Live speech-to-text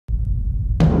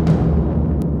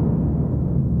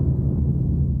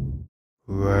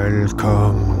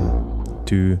Welcome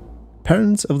to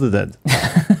Parents of the Dead.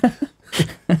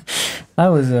 That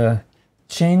was a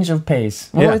change of pace.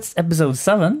 Well, Yeah. It's episode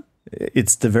 7.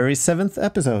 It's the very 7th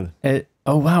episode.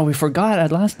 Oh, wow, we forgot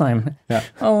it last time. Yeah.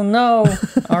 Oh, no,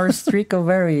 our streak of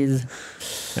varies.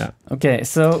 Yeah. Okay,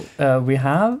 so we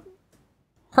have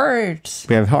hearts.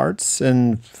 We have hearts,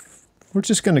 and we're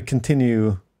just going to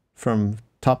continue from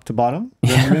top to bottom,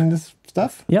 rendering this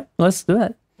stuff. Yep, let's do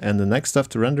it. And the next stuff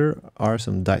to render are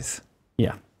some dice.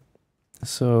 Yeah.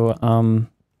 So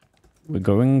we're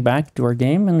going back to our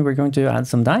game, and we're going to add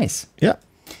some dice. Yeah.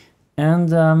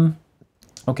 And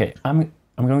okay, I'm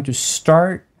going to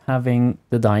start having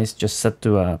the dice just set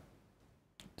to a.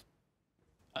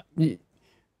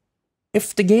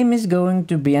 If the game is going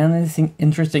to be anything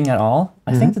interesting at all,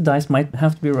 I think the dice might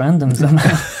have to be random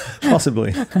somehow.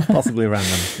 Possibly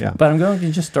random. Yeah. But I'm going to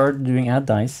just start doing add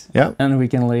dice. Yeah. And we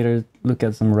can later look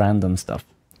at some random stuff.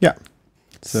 Yeah.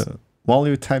 So while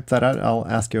you type that out, I'll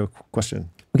ask you a question.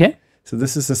 Okay. So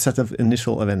this is a set of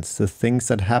initial events, the things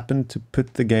that happen to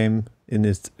put the game in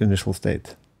its initial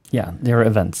state. Yeah, there are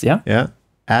events, yeah? Yeah.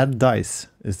 Add dice.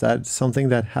 Is that something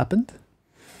that happened?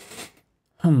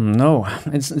 No,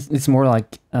 it's more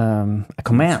like a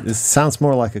command. It sounds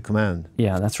more like a command.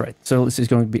 Yeah, that's right. So this is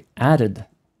going to be added.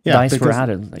 Yeah, Dice were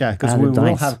added. Yeah, because we will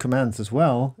dice. have commands as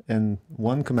well, and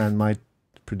one command might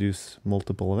produce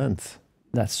multiple events.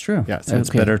 That's true. Yeah, so it's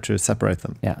better to separate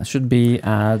them. Yeah, it should be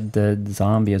add the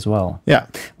zombie as well. Yeah.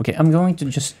 Okay, I'm going to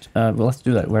just, well, let's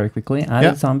do that very quickly. Add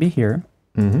a zombie here.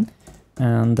 Mm-hmm.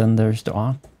 And then there's the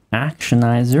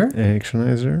actionizer.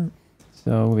 Actionizer.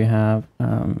 So we have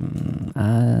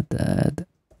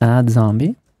add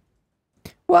zombie.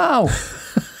 Wow!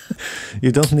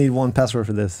 You don't need one password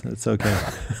for this. It's okay.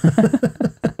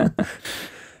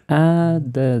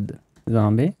 Added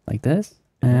zombie like this.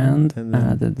 And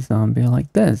added zombie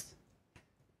like this.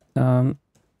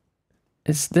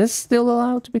 Is this still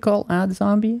allowed to be called add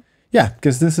zombie? Yeah,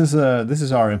 because this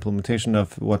is our implementation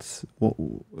of what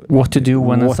to do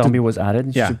when a zombie was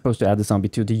added. You're Yeah. supposed to add the zombie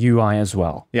to the UI as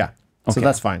well. Yeah. Okay. So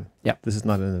that's fine. Yeah. This is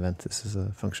not an event. This is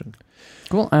a function.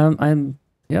 Cool. I'm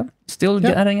still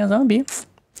adding a zombie.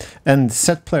 And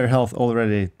set player health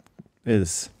already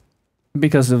is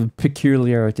Because of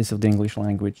peculiarities of the English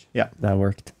language. Yeah. That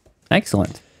worked.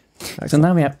 Excellent. So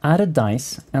now we have added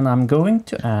dice, and I'm going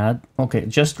to add,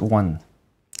 just one.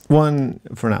 One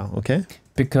for now, okay?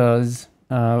 Because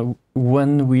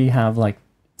when we have like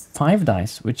 5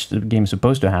 dice, which the game's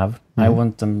supposed to have, I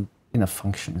want them in a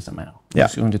function somehow. Yeah. I'm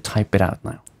just going to type it out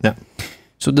now. Yeah.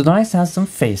 So the dice has some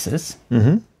faces.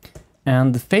 Mm-hmm.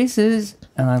 And the faces,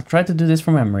 and I'll try to do this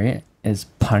from memory, is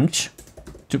punch,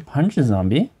 to punch a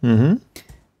zombie. Mm-hmm.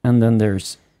 And then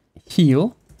there's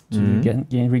heal, to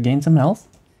regain some health.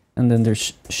 And then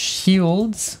there's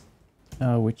shields,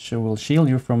 which will shield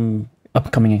you from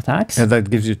upcoming attacks. And that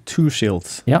gives you 2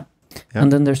 shields. Yeah. Yeah.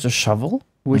 And then there's a shovel,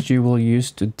 which you will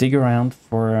use to dig around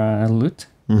for loot.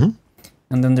 Mm-hmm.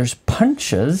 And then there's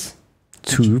punches.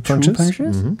 2 punches.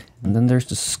 Mm-hmm. And then there's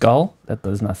the skull that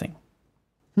does nothing.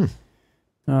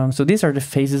 So these are the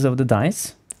phases of the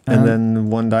dice. And then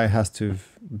one die has to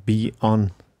be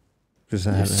on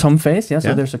some phase,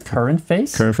 So there's a current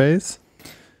phase. Current phase.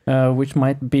 Which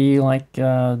might be like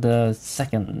the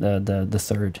second, the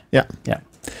third. Yeah. Yeah.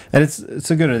 And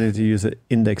it's a good idea to use an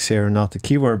index here, not a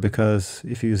keyword, because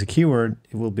if you use a keyword,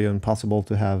 it will be impossible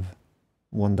to have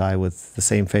one die with the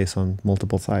same face on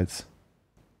multiple sides.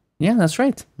 Yeah, that's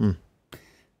right.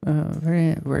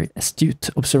 Very, very astute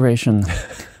observation.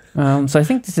 So I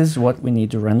think this is what we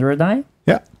need to render a die.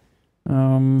 Yeah.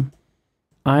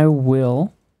 I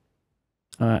will.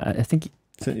 I think.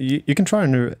 So you can try a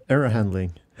new error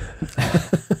handling.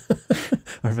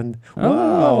 Arvind,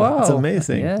 wow, it's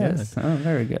amazing. Yes, Yeah. oh,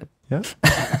 very good. Yeah.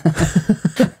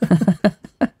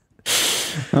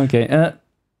 Okay,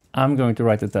 I'm going to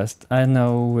write a test. I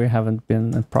know we haven't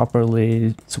been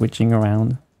properly switching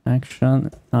around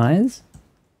action eyes.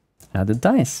 Added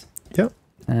dice. Yeah.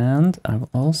 And I will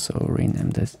also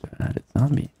rename this to added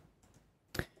zombie.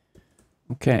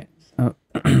 Okay, so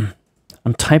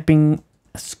I'm typing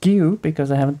askew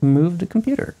because I haven't moved the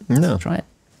computer. No. Let's try it.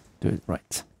 Do it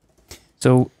right.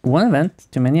 So one event,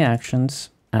 too many actions,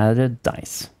 added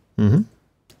dice. Mm-hmm.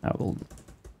 I will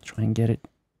try and get it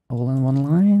all in one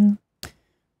line.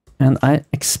 And I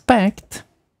expect,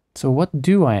 so what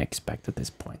do I expect at this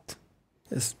point?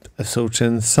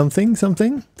 Association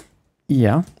something?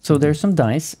 Yeah, so there's some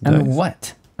dice. And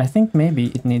what? I think maybe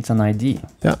it needs an ID.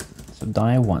 Yeah. So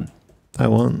die 1. Die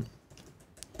 1.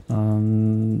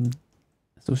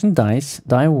 So some dice,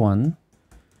 die 1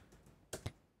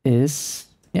 is,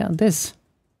 this.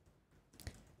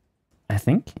 I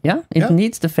think. Yeah, it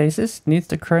needs the faces, needs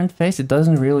the current face. It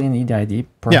doesn't really need the ID,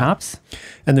 perhaps. Yeah.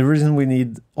 And the reason we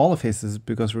need all the faces is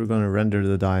because we're going to render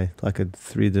the die like a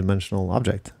 3-dimensional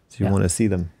object. So you want to see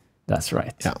them. That's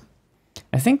right. Yeah.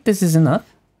 I think this is enough.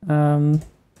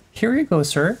 Here you go,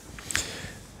 sir.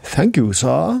 Thank you,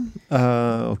 sir.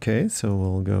 Okay, so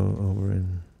we'll go over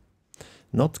in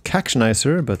not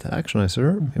Cactionizer, but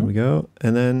Actionizer. Here we go.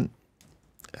 And then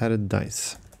added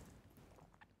dice.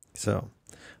 So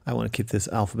I want to keep this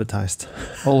alphabetized.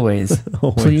 Always.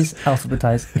 Always. Please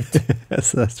alphabetize it.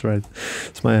 Yes, that's right.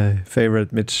 It's my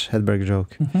favorite Mitch Hedberg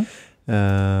joke.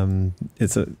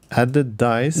 It's a added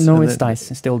dice. No, it's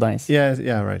dice. It's still dice.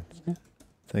 Yeah, right.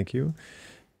 Thank you.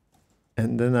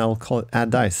 And then I'll call it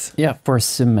add dice. Yeah, for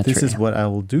symmetry. This is what I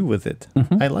will do with it.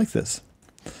 I like this.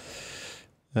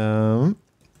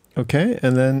 Okay,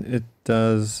 and then it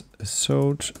does a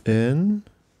search in.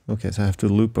 Okay, so I have to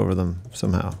loop over them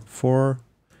somehow. 4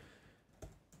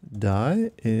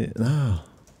 die.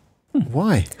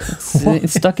 Why?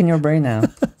 It's stuck in your brain now.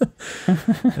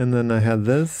 And then I had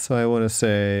this, so I want to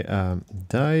say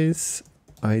dice,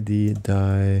 ID,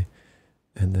 die,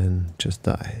 and then just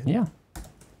die. Yeah.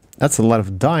 That's a lot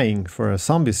of dying for a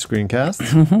zombie screencast.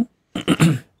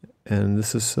 And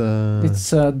this is...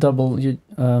 it's double.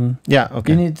 yeah,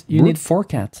 okay. You need 4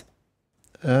 cats.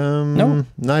 No,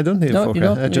 I don't need 4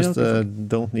 cats. I just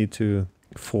don't don't need to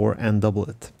 4 and double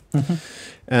it.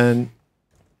 And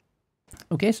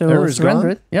okay, so let's render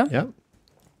it. Yeah. Yeah.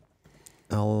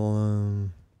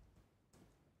 I'll...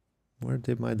 where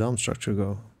did my DOM structure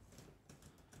go?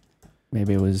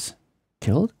 Maybe it was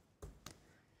killed?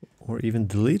 Or even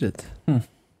deleted.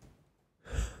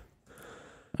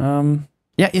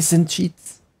 Yeah, it's in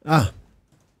Cheats.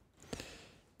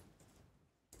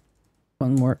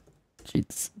 One more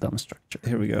Cheats DOM structure.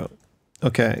 Here we go.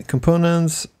 Okay,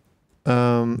 components.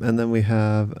 And then we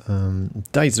have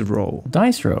dice row.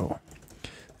 Dice row.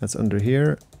 That's under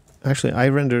here. Actually, I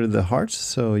rendered the hearts,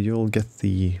 so you'll get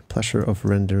the pleasure of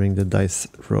rendering the dice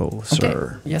row,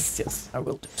 sir. Okay. Yes, I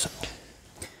will do so.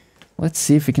 Let's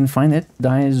see if we can find it.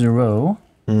 Dice row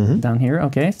down here.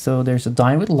 Okay, so there's a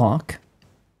die with lock.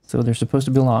 So there's supposed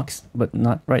to be locks, but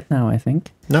not right now, I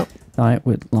think. No. Die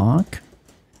with lock.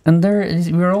 And there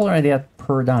is, we're already at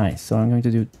per die, so I'm going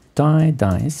to do die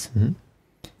dice.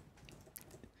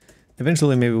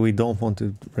 Eventually, maybe we don't want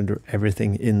to render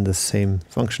everything in the same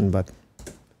function, but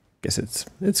I guess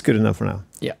it's good enough for now.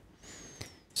 Yeah.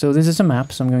 So this is a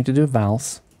map, so I'm going to do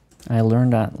vals. I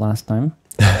learned that last time.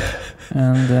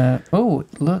 And oh,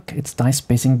 look, it's dice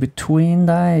spacing between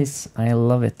dice. I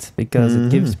love it because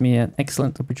it gives me an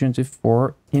excellent opportunity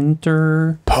for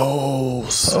interpose.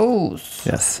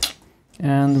 Yes.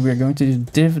 And we're going to do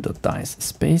div.dice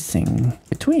spacing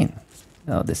between.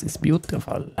 Oh, this is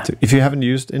beautiful. So if you haven't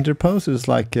used interpose, it's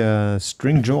like a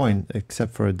string join,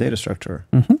 except for a data structure.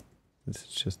 It's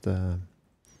just... So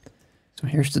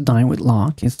here's the die with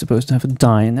lock. It's supposed to have a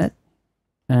die in it.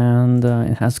 And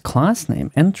it has class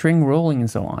name, entering, rolling, and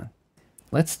so on.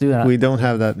 Let's do that. We don't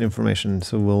have that information,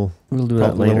 so we'll do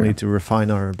that later. We'll need to refine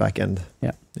our backend.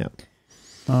 Yeah.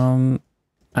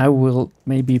 I will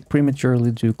maybe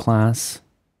prematurely do class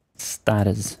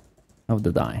status of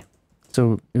the die,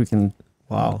 so we can.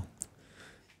 Wow.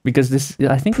 Because this,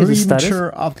 I think, is a status.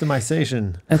 Premature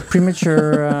optimization. A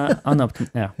premature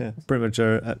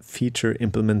premature feature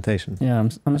implementation. Yeah,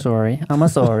 I'm sorry. I'm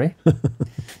sorry.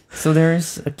 So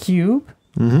there's a cube,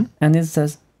 and it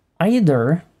says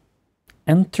either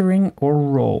entering or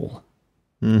roll,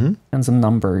 and some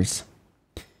numbers.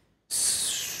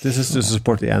 This is to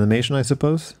support the animation, I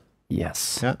suppose.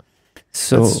 Yes. Yeah.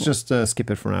 So let's just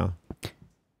skip it for now.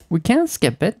 We can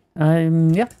skip it.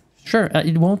 Yeah. Sure,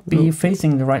 it won't be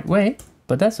facing the right way,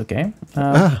 but that's okay.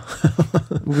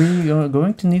 We are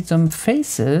going to need some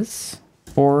faces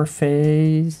for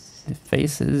faces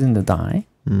in the die.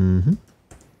 And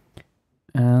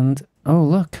oh,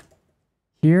 look,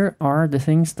 here are the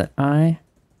things that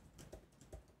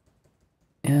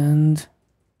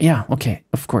yeah, okay,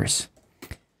 of course.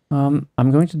 I'm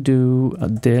going to do a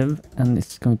div, and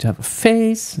it's going to have a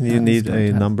face. You need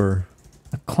a number.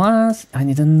 A class. I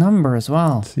need a number as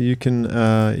well. So you can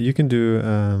do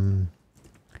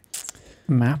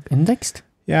map indexed.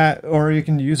 Yeah, or you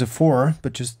can use a for,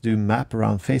 but just do map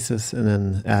around faces and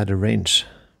then add a range,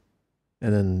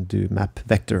 and then do map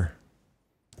vector.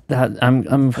 That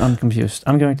I'm confused.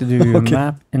 I'm going to do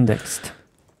map indexed,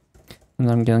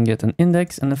 and I'm going to get an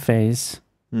index and a face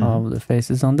of the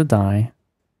faces on the die,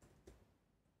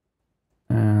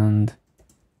 and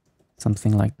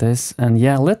something like this. And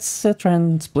yeah, let's try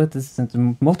and split this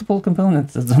into multiple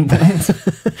components at some point.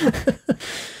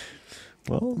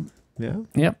 Well, Yeah.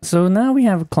 Yep. So now we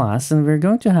have a class, and we're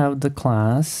going to have the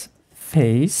class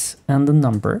face and the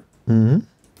number. Mm-hmm.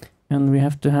 And we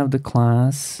have to have the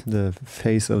class... The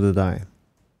face of the die.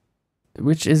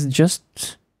 Which is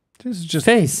just... Just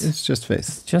face. It's just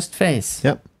face. Just face.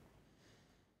 Yep.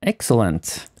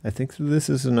 Excellent. I think this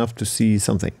is enough to see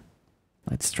something.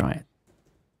 Let's try it.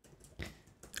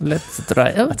 Let's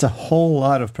try. Oh. That's a whole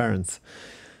lot of parents.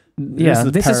 Yeah,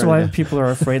 this is why people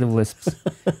are afraid of Lisps.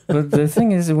 But the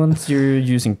thing is, once you're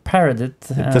using Parrot, it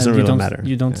doesn't really matter.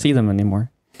 You don't see them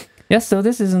anymore. Yes, so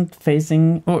this isn't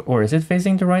facing, or is it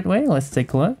facing the right way? Let's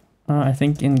take a look. I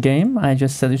think in game, I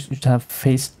just said you should have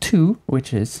face 2,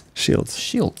 which is shields.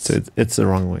 Shields. So it's the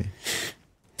wrong way.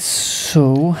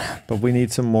 So, but we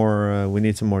need some more. We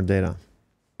need some more data.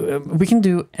 We can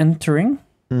do entering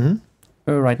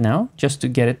right now, just to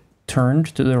get it turned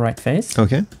to the right face.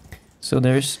 Okay. So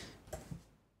there's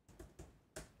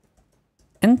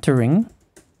entering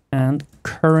and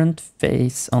current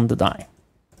face on the die.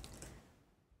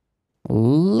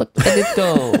 Look at it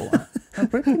go.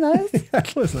 Pretty nice.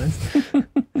 That was nice.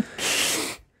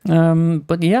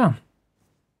 But yeah,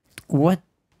 what?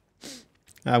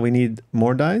 We need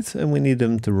more dice, and we need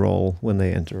them to roll when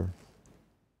they enter.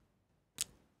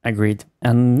 Agreed.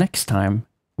 And next time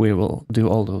we will do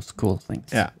all those cool things.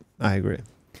 Yeah, I agree.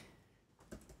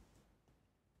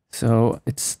 So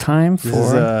it's time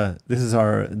for... This is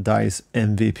our dice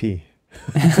MVP.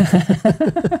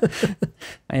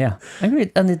 Yeah,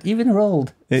 agreed. And it even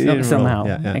rolled somehow.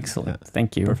 Yeah, excellent. Yeah.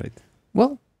 Thank you. Perfect.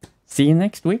 Well, see you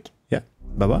next week. Yeah.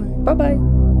 Bye-bye.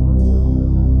 Bye-bye.